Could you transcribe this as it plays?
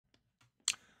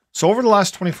So over the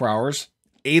last 24 hours,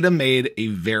 ADA made a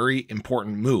very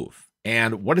important move.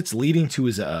 And what it's leading to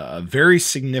is a very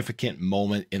significant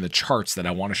moment in the charts that I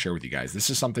want to share with you guys.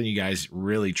 This is something you guys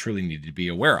really, truly need to be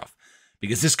aware of,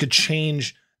 because this could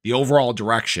change the overall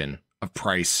direction of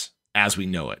price as we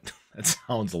know it. That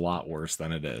sounds a lot worse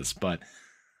than it is. But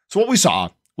so what we saw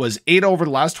was ADA over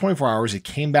the last 24 hours, it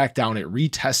came back down. It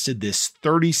retested this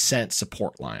 30-cent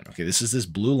support line. Okay, this is this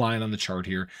blue line on the chart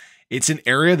here. It's an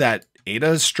area that ADA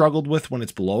has struggled with when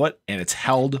it's below it, and it's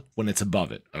held when it's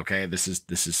above it. Okay, this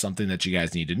is something that you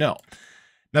guys need to know.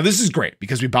 Now, this is great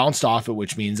because we bounced off it,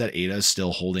 which means that ADA is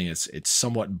still holding its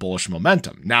somewhat bullish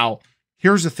momentum. Now,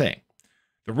 here's the thing.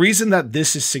 The reason that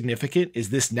this is significant is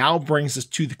this now brings us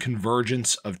to the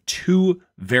convergence of two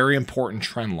very important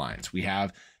trend lines. We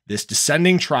have this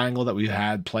descending triangle that we've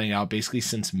had playing out basically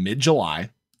since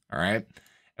mid-July, all right?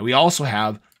 And we also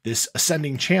have this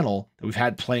ascending channel that we've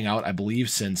had playing out, I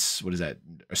believe, since, what is that,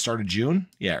 start of June?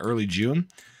 Yeah, early June.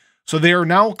 So they are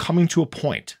now coming to a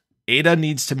point. ADA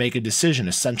needs to make a decision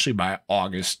essentially by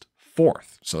August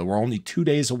 4th. So we're only 2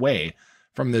 days away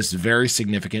from this very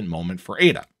significant moment for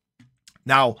ADA.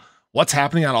 Now, what's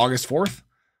happening on August 4th?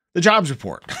 The jobs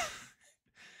report.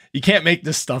 You can't make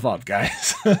this stuff up,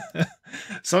 guys.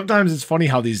 Sometimes it's funny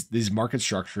how these market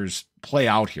structures play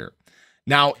out here.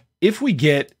 Now, if we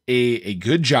get a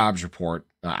good jobs report,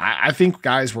 I think,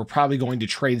 guys, we're probably going to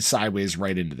trade sideways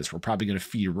right into this. We're probably going to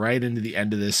feed right into the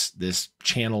end of this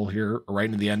channel here, right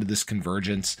into the end of this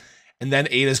convergence. And then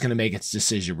ADA is going to make its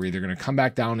decision. We're either going to come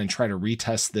back down and try to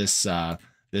retest this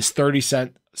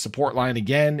 30-cent support line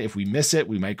again. If we miss it,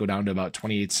 we might go down to about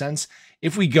 28 cents.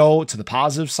 If we go to the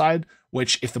positive side,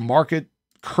 which if the market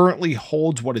currently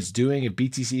holds what it's doing, if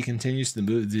BTC continues to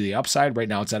move to the upside, right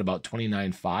now it's at about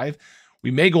 29.5, we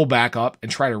may go back up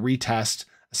and try to retest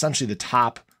essentially the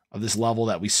top of this level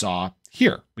that we saw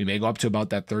here. We may go up to about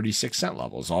that 36-cent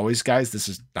level. As always, guys, this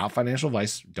is not financial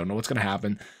advice. Don't know what's going to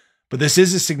happen, but this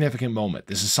is a significant moment.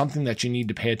 This is something that you need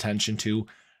to pay attention to.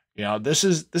 You know, this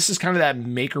is kind of that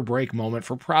make or break moment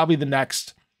for probably the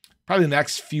next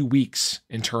few weeks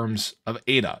in terms of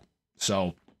ADA.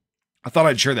 So I thought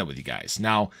I'd share that with you guys.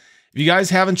 Now, if you guys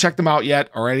haven't checked them out yet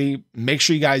already, make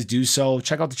sure you guys do so.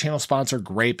 Check out the channel sponsor,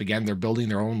 Grape. Again, they're building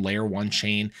their own layer 1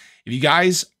 chain. If you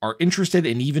guys are interested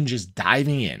in even just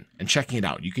diving in and checking it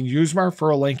out, you can use my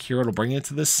referral link here. It'll bring you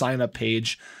to this sign up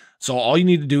page. So all you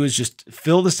need to do is just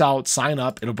fill this out, sign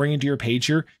up. It'll bring you to your page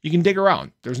here. You can dig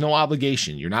around. There's no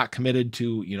obligation. You're not committed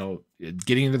to, you know,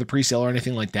 getting into the presale or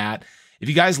anything like that. If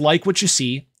you guys like what you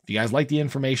see, if you guys like the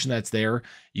information that's there,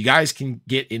 you guys can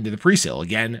get into the presale.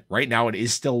 Again, right now it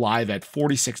is still live at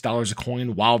 $46 a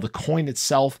coin, while the coin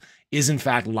itself is in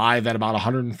fact live at about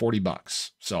 140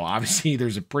 bucks. So obviously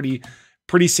there's a pretty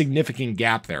significant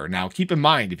gap there. Now, keep in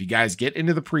mind, if you guys get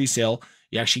into the presale,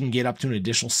 you actually can get up to an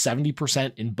additional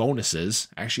 70% in bonuses.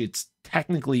 Actually, it's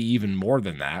technically even more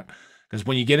than that, because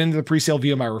when you get into the presale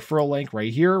via my referral link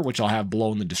right here, which I'll have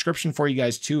below in the description for you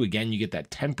guys too, again, you get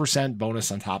that 10%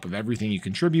 bonus on top of everything you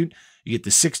contribute. You get the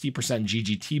 60%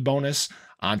 GGT bonus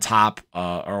on top,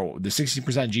 or the 60%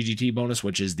 GGT bonus,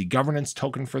 which is the governance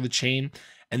token for the chain.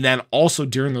 And then also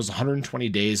during those 120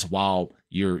 days while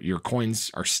your coins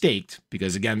are staked,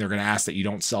 because again, they're going to ask that you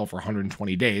don't sell for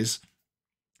 120 days.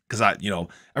 Because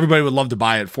everybody would love to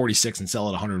buy at 46 and sell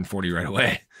at 140 right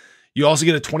away. You also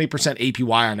get a 20%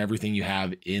 APY on everything you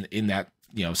have in that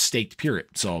staked period.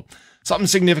 So something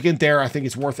significant there. I think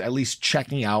it's worth at least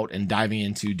checking out and diving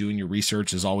into, doing your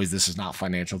research. As always, this is not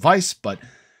financial advice, but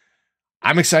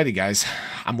I'm excited, guys.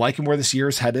 I'm liking where this year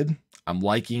is headed. I'm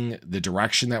liking the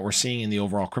direction that we're seeing in the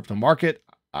overall crypto market.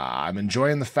 I'm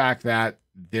enjoying the fact that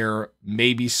there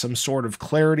may be some sort of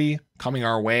clarity coming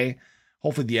our way.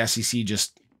 Hopefully the SEC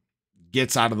just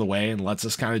gets out of the way and lets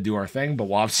us kind of do our thing, but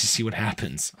we'll obviously see what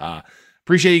happens.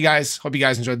 Appreciate you guys. Hope you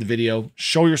guys enjoyed the video.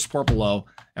 Show your support below,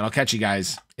 and I'll catch you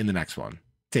guys in the next one.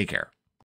 Take care.